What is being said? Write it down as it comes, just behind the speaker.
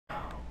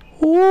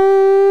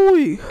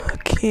Ooh, I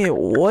can't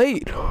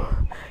wait.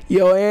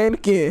 Yo,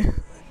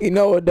 Anakin, you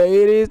know what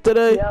day it is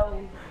today?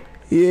 Yo.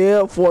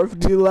 Yeah, 4th of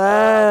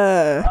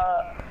July.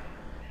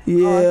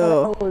 Yeah.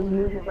 Oh, I thought it was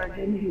music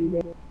virginity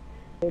day.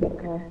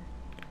 Okay.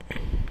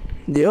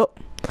 Yep.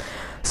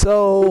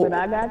 So. What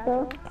I got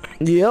though?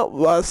 Yep,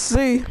 I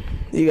see.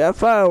 You got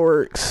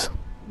fireworks.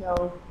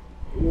 Yo.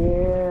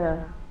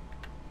 Yeah.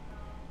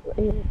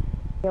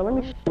 Yo, let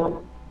me show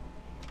you.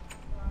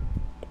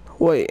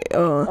 Wait,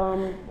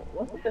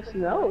 what's with the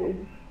snow?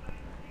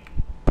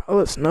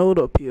 probably snowed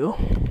up here.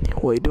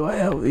 Wait, do I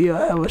have, yeah,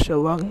 I have a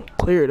shovel. I can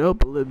clear it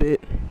up a little bit.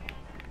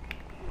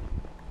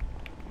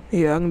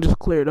 Yeah, I can just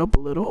clear it up a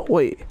little.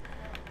 Wait.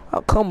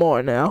 Oh, come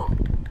on now.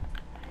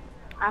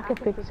 I can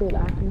fix it,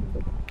 I can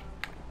fix it.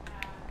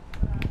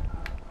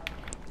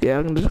 Yeah,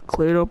 I can just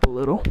clear it up a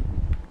little.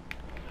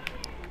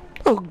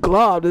 Oh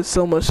God, there's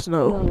so much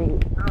snow.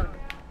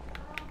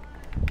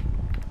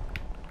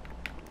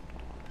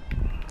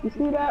 You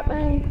see that,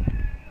 man?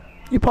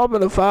 You popping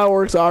the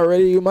fireworks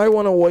already. You might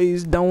want to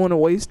waste, don't want to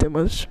waste too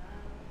much.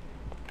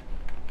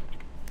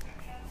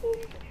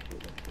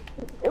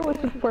 It was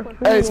just for free.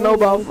 Hey,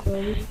 snowball.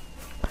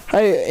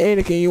 Hey,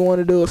 Anakin, you want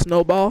to do a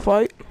snowball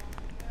fight?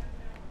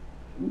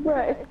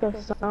 Bruh,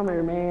 it's the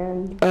summer,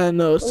 man. I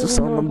know it's the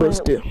summer, but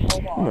still.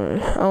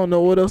 Man, I don't know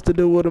what else to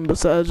do with them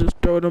besides just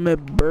throw them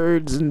at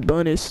birds and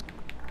bunnies.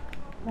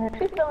 Man,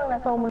 she's still in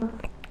that summer.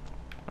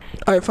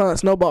 Alright, fine.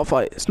 Snowball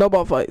fight.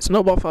 Snowball fight.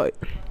 Snowball fight.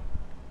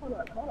 Hold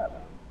up, hold up.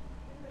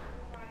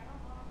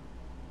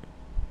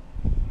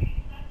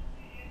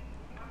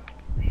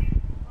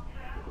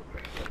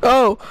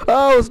 Oh,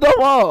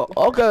 snowball.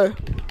 Okay.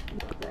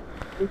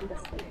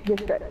 Get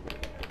straight.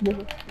 Get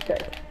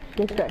straight.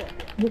 Get straight.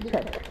 Get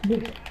straight.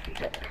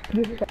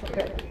 Get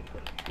straight.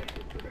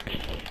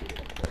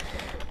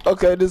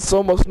 Okay, there's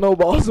so much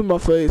snowballs in my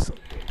face.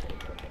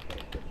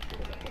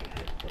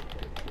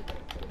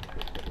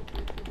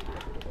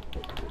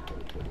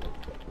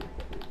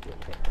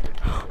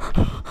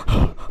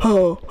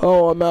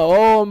 Oh, I'm out.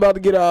 Oh, I'm about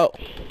to get out.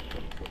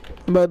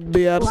 I'm about to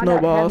be out of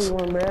snowballs.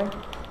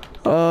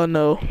 Oh,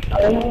 no.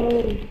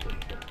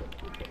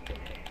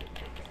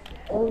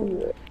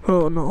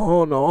 Oh, no.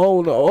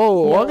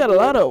 Oh, I got a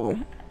lot of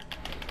them.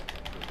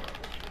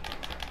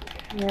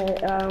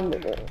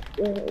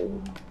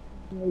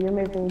 You're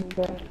missing.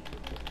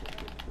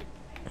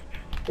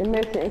 You're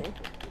missing.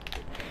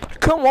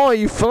 Come on,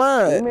 you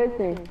flying. You're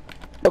missing.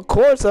 Of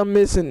course I'm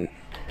missing.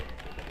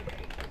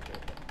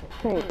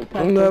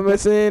 I'm not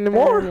missing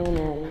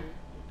anymore.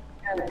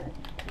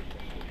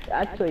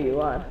 Actually,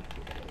 you are.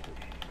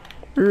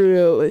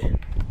 Really?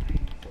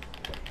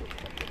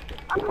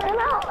 I'm running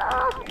out.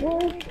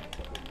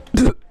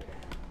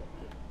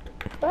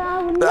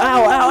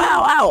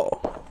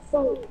 Ow.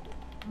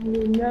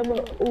 You never.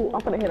 Ooh, I'm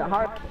gonna hit a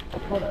heart.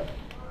 Hold up.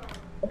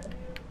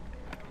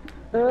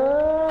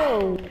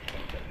 Oh.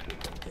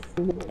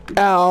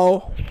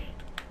 Ow.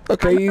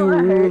 Okay, you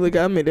really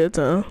got me that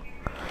time.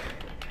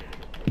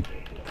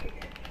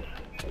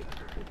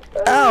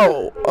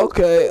 Ow.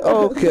 Okay.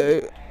 Oh.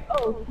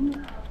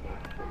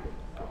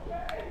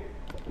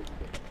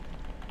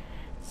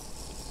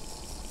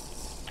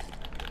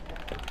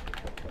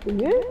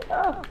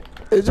 Yeah.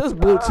 It's just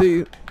blue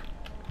tea.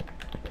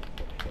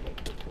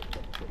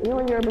 You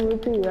and your blue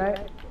tea, right?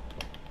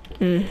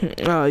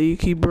 Oh, you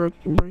keep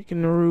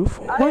breaking the roof.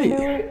 Wait.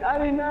 I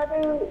did not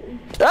do it.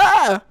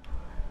 Ah!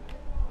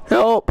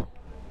 Help.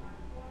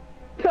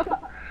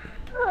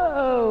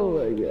 Oh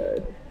my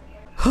god.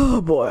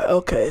 Oh boy.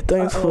 Okay.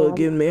 Thanks for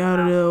getting me out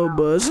of there,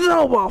 but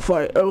snowball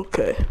fight.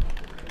 Okay.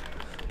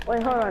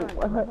 Wait, hold on.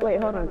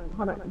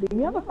 Hold on. Do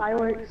you have a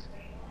fireworks?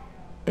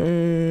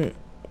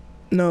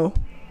 No.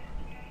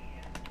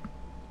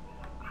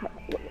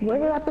 Where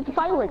did I put the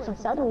fireworks? I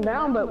set them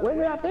down, but where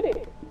did I put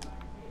it?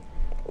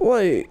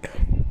 Wait.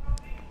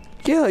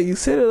 Yeah, you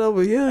set it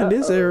over here in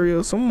this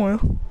area somewhere.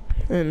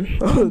 And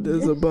oh,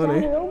 there's a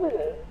bunny.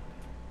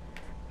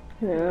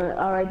 Yeah,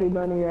 R.I.P.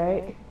 bunny,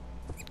 right?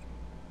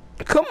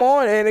 Come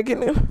on,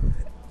 Anakin.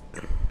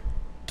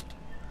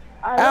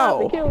 I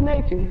love to kill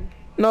nature.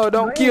 No,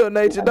 don't kill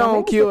nature.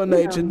 Don't kill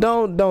nature.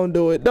 Don't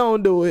do it.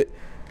 Don't do it.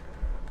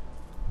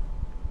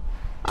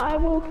 I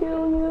will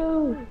kill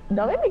you.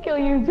 Don't let me kill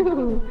you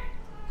too.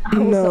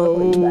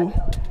 No.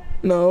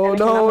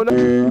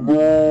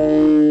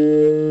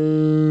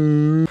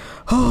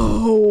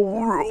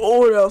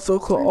 Oh, that was so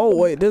close. Oh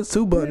wait, there's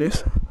two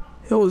bunnies.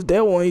 It was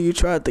that one you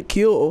tried to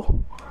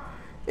kill.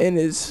 And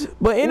it's,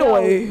 but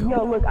anyway.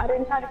 Yo, look, I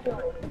didn't try to kill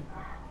it.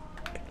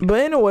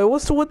 But anyway,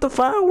 what's with the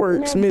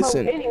fireworks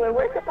missing? Anyway,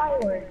 where's the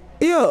fireworks?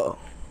 Yeah.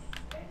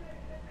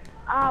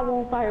 I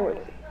want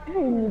fireworks.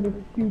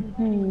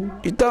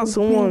 You thought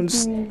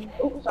someone's,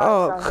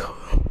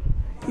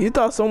 you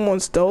thought someone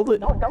stole it?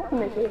 Don't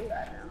commit suicide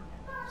now.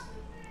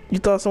 You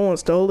thought someone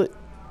stole it?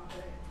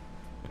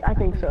 I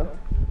think so.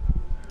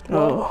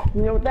 Oh.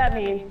 You know what that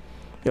means?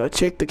 Yo,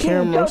 check the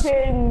cameras.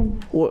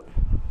 What?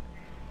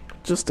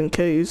 Just in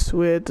case,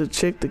 we had to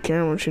check the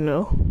cameras, you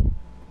know.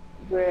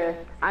 Bruh,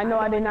 I know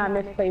I did not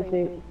misplace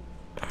it.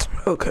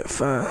 Okay,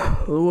 fine.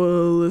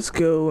 Well, let's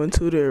go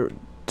into that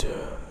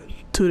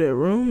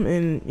room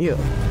and yeah.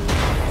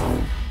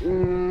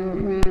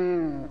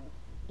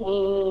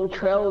 Team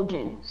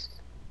Trojans.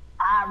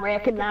 I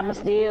reckon I'ma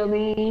steal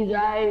these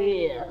right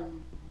here.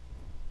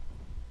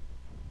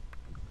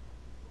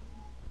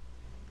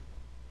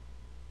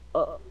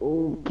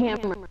 Uh-oh,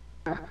 camera.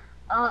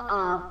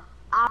 I'll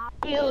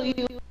kill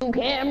you,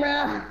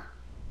 camera.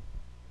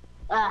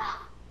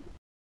 Ah.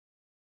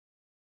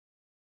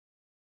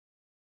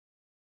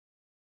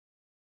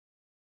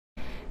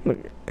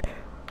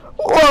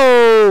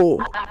 Whoa!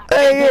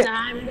 Hey,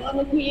 I'm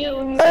gonna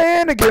kill you.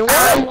 hey, Anakin,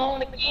 I'm what?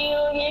 gonna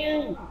kill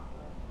you.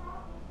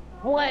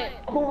 What?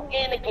 Who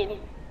Anakin?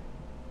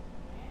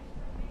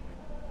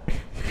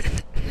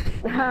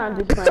 I'm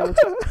just playing.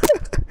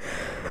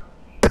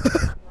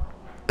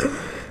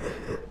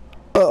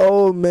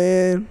 Oh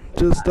man,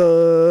 just You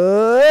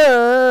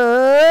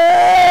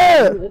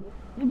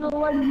know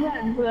what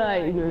that's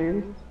like,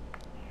 dude.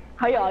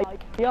 Hiya,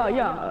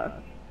 yeah.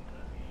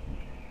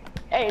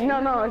 Hey,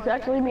 no, it's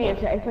actually me.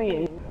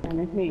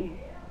 It's me.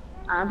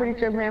 I'm pretty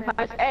sure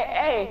vampires.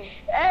 Hey,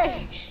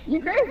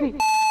 you crazy?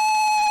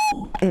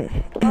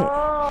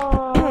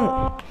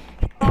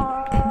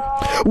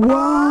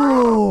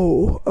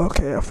 whoa.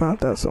 Okay, I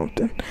found out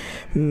something.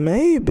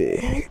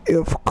 Maybe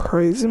if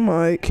Crazy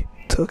Mike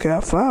took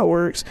out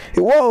fireworks.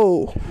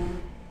 Whoa.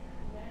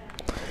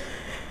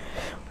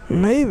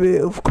 Maybe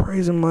if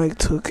Crazy Mike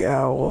took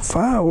out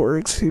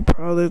fireworks, he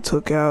probably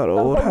took out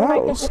old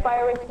house.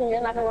 Fireworks, and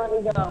you're not gonna let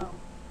me go.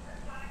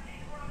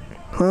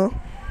 Huh?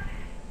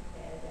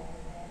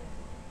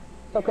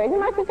 So Crazy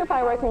Mike took the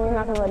fireworks, and you're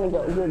not gonna let me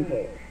go.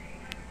 Good.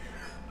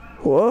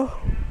 What?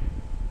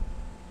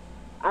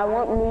 I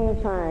want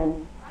me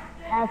time.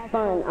 Have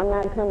fun. I'm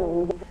not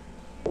coming.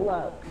 Good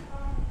luck.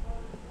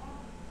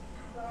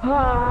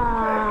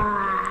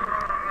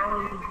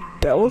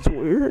 That was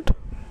weird.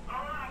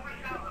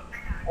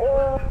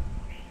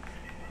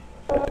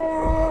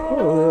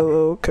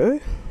 Okay.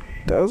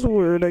 That was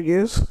weird, I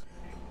guess.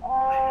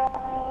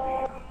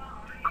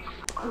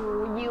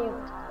 You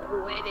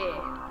with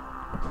it.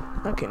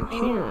 I can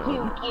hear him.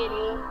 You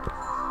kitty.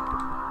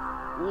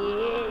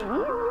 Yeah,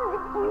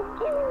 you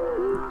kitty.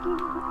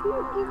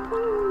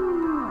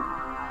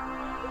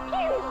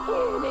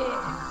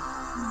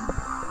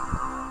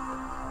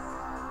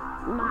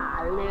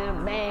 My little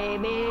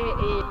baby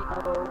is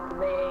so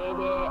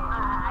baby.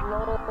 I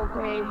go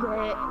crazy.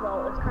 Well,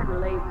 it's kind of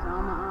late, so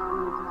I'm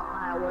into my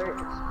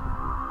fireworks.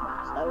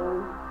 So,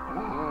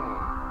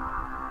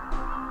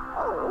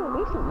 oh,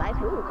 these some nice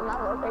movies, and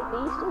I'll take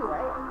these too,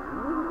 right?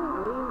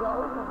 These go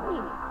for me.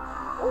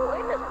 Oh,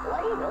 in this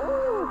plate.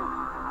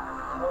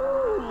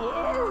 Oh,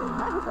 yeah,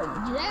 that's a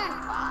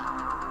jackpot.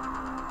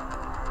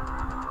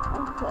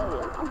 I'm telling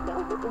you, I'm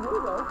gonna get the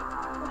noodles.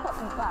 What's up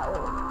with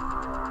fireworks?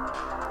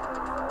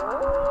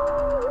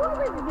 Oh, what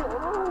did you do?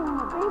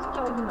 Oh, these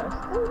children are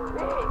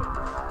stupid.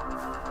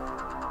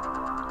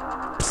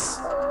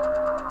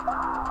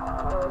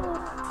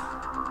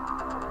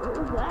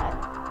 Who's that?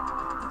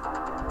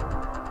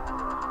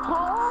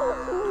 Oh,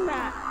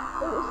 snap.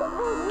 What's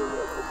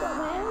up,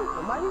 man?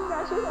 Why you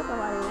gotta shoot at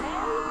somebody,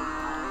 man?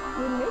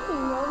 You're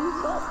missing, yo.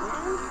 What's up,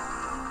 man?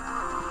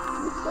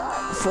 What's up?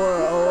 For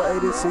an old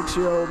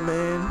 86-year-old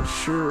man,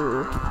 sure.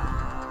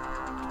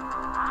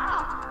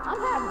 I'm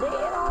half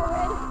dead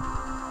already.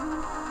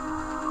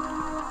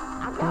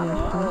 I gotta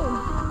run.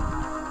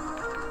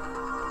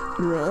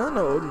 Run,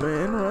 old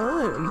man,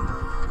 run.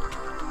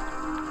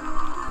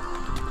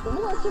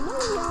 What's your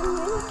money on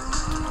me?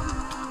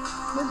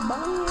 Miss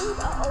Bunny,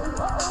 uh-oh.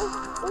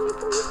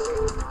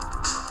 Please.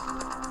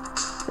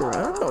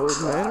 Run, old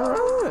man, run.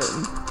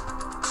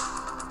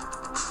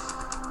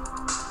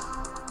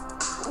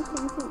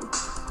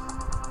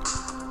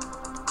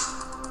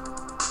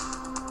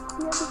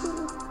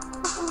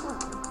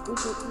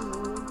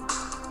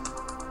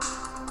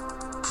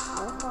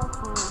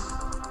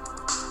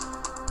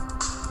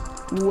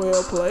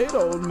 Well played,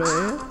 old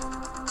man.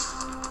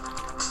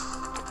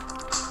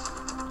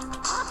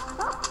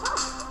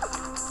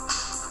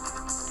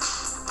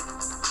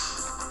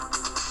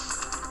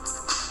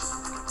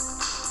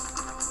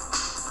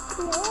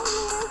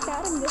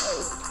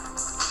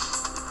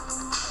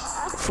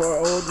 For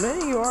an old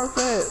man, you are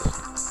fast.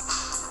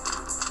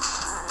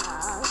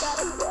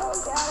 Gotta go.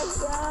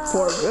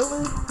 For a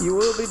villain, you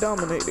will be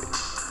dominated.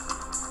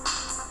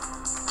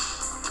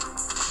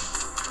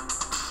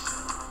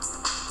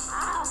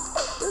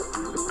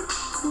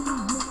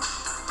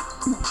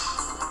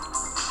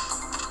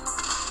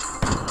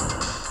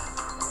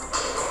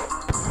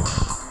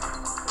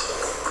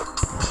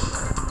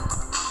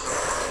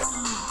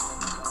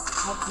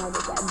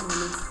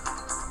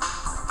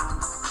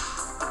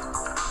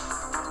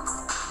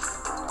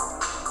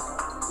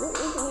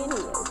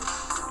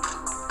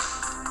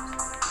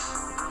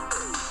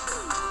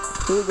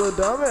 Who's a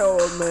dummy,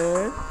 old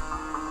man?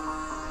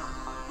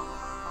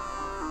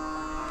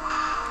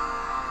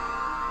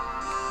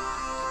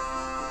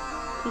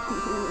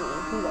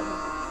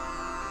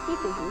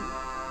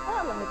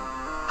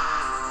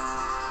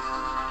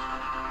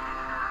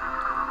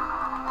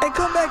 Hey,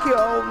 come back here,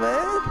 old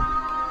man.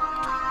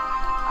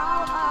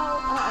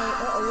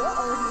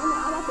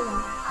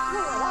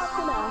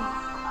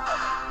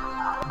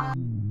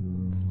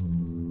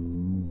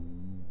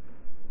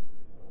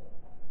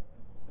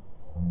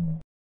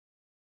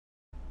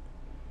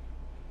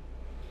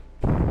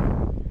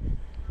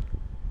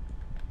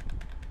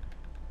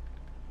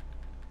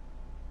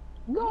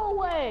 Go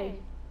away.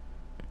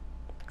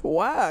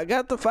 Why? I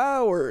got the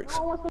fireworks. I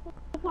don't want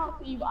to talk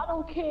to you. I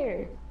don't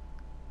care.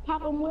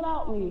 Pop them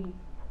without me.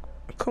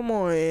 Come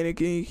on,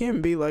 Anakin. You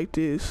can't be like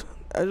this.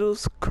 I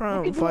just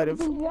crime You can fighting.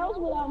 do everything else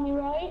without me,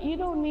 right? You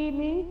don't need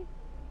me.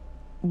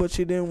 But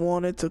you didn't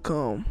want it to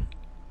come.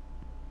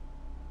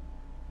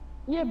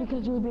 Yeah,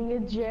 because you were being a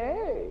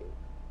jerk.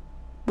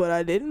 But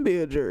I didn't be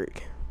a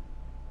jerk.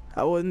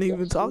 I wasn't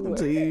even talking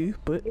to you,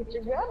 but... It's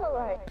your grammar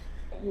right.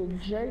 You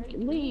jerk.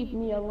 Leave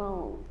me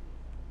alone.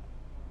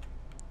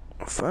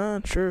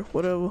 Fine, sure,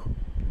 whatever.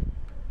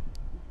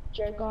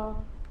 Jerk off.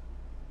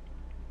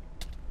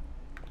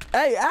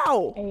 Hey,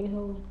 ow!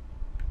 A-hole.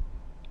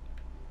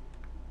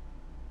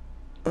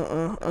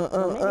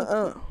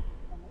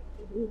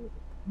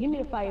 Give me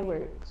the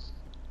fireworks.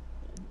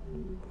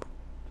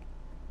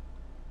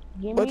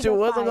 Give But me you the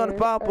wasn't gonna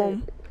pop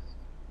them.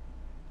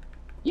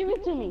 Give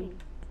it to me.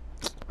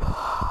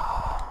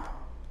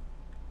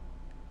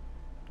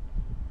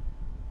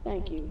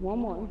 Thank you. One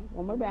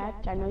more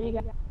batch. I know you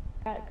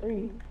got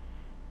 3.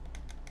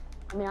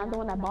 I mean, I'm the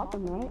one that bought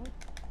them, right?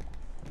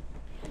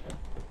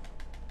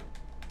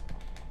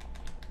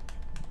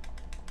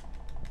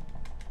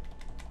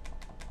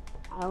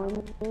 I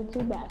only need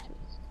 2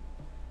 batches.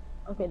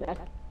 Okay, that's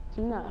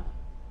enough.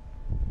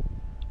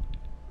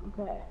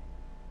 Okay.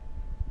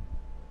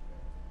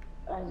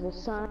 As the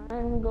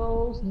sun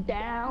goes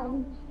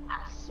down,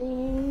 I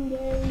sing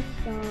a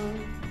song.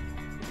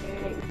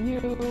 And you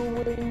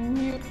and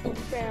you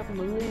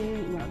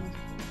family. No.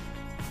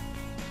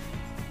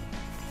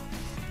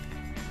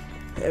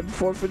 Happy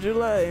 4th of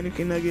July,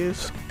 Anakin, I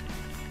guess.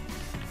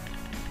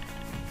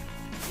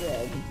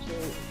 Yeah, you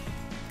jerk.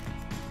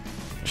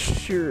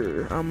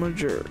 Sure, I'm a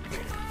jerk.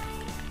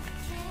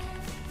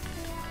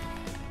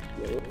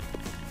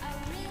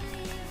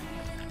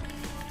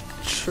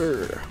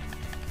 Sure.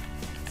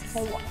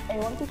 Hey,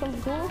 want to see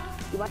something cool?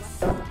 You want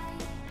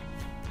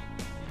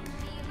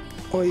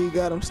Oh, you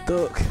got them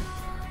stuck.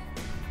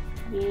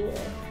 Yeah.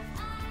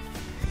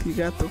 You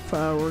got the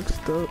fireworks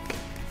stuck.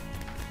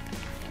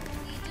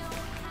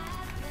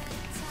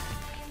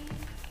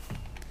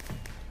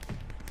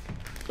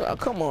 Oh,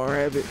 come on,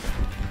 Rabbit.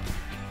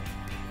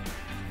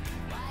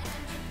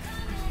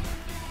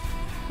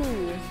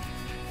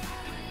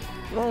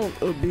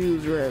 Don't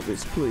abuse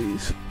rabbits,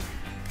 please.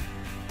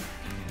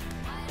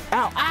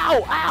 Ow,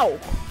 ow, ow!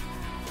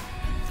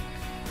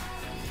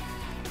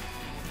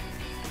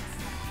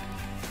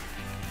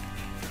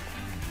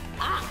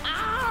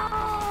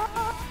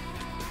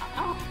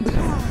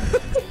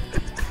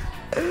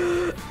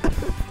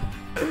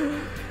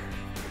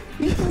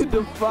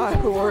 The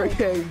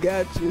firework ain't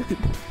got you.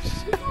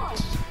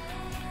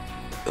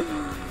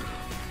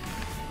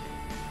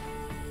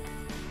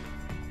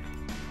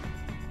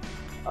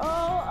 I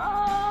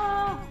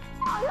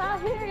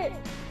got hit.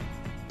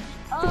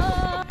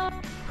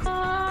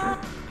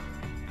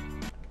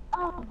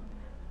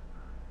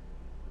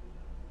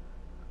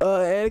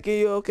 Anakin,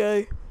 you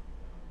okay?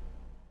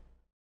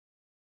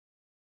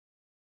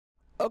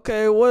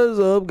 Okay, what is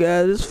up,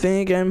 guys? It's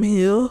Fink. I'm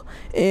here,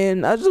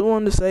 and I just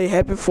wanted to say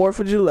happy 4th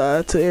of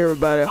July to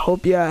everybody. I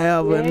hope y'all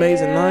have an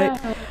amazing night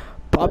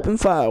popping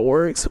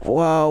fireworks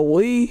while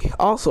we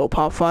also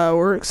pop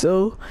fireworks.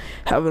 So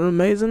have an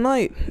amazing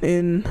night,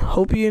 and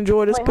hope you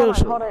enjoy this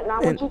special. Hold on.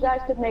 Now I want you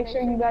guys to make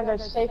sure you guys are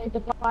safe with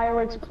the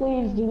fireworks.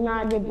 Please do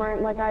not get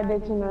burnt like I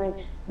did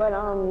tonight. But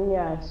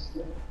yes.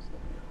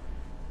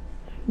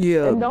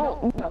 Yeah. And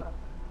don't.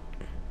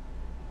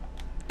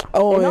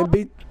 Oh, and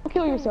don't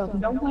kill yourself.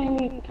 Don't play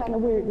any kind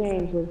of weird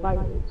games with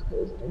fireworks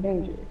because they're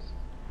dangerous.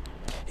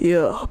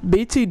 Yeah,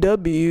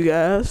 BTW, you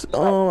guys.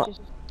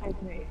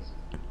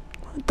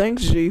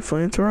 Thanks, G,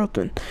 for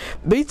interrupting.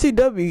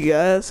 BTW,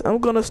 guys. I'm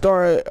gonna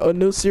start a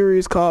new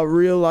series called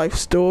Real Life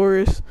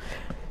Stories.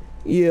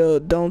 Yeah,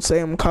 don't say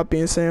I'm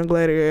copying Sam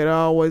Gladiator. I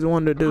always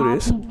wanted to do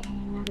this.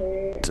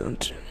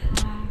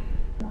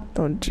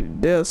 Don't you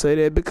dare say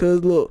that,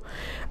 because look.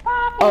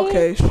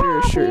 Okay,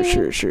 sure.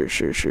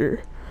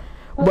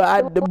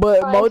 But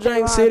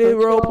Mojang City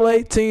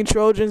roleplay, Teen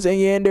Trojans, and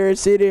Yandere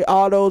City,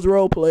 all those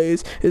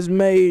roleplays is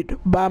made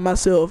by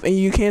myself, and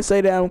you can't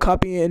say that I'm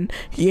copying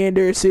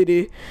Yandere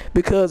City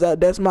because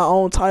that's my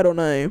own title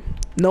name.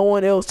 No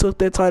one else took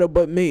that title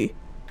but me.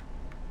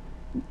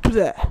 Who's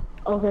that?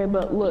 Okay,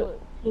 but look,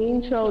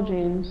 Teen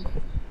Trojans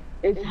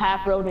is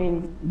half wrote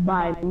in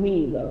by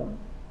me though,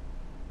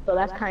 so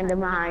that's kind of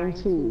mine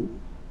too.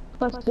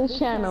 Plus this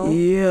channel.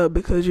 Yeah,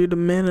 because you're the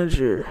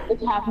manager.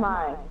 It's half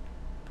mine.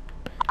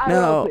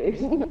 No.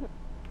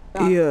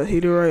 Yeah, he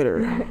the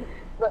writer.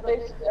 But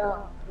this,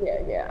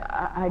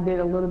 I did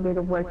a little bit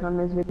of work on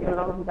this video.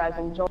 I hope you guys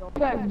enjoy. You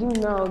guys do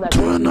know that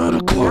this is not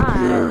like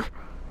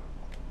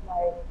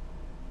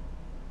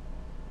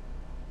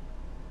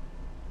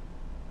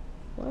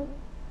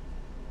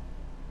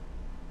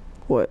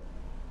What?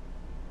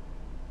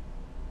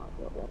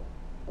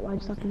 Why'd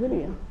you stop the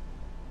video?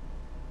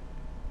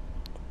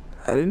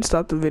 I didn't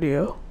stop the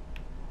video.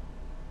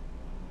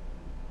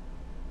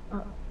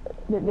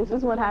 This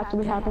is what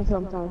actually happens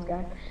sometimes,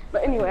 guys.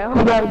 But anyway, I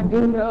hope you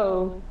do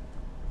know.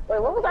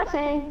 Wait, what was I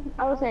saying?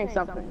 I was saying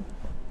something.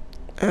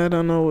 I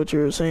don't know what you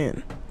were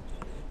saying.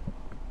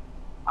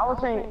 I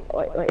was saying,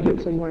 wait,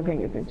 so you weren't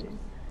paying attention?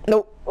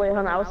 Nope. Wait, hold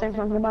on, I was saying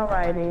something about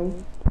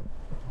writing.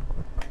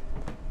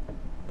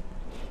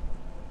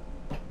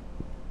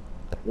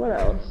 What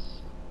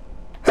else?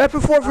 Happy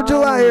 4th of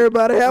July,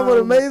 everybody. Have an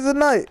amazing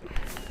night.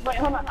 Wait,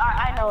 hold on,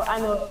 I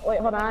know.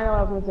 Wait, hold on, I know what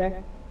I was gonna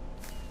say.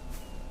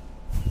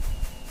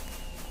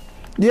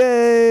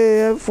 Yay!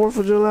 Happy 4th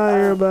of July,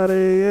 everybody.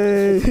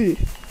 Yay!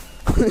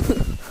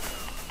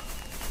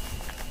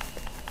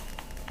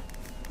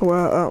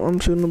 Wow, I'm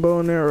shooting a bow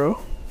and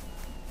arrow.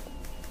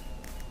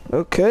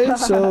 Okay,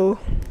 so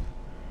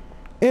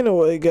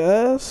anyway,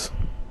 guys.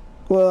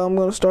 Well, I'm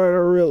gonna start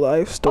a real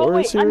life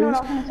story series. I know what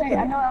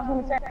I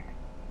was gonna say.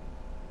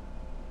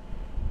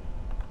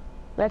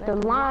 Let the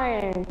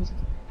lions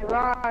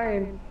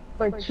run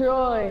for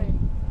joy.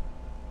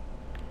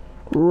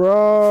 Roar.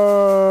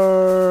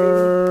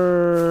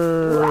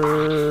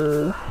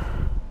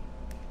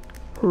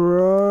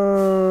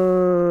 Roar.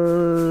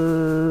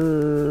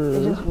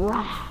 It just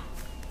roar.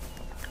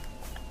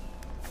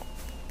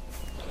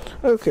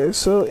 Okay,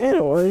 so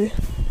anyway.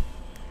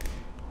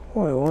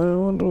 Wait,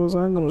 what was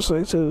I gonna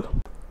say too?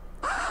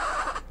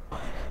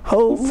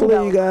 Hopefully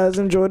you guys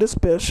enjoy the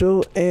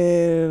special,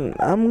 and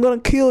I'm gonna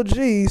kill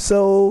G,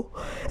 so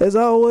as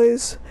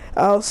always,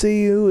 I'll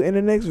see you in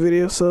the next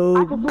video,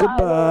 so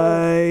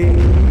goodbye.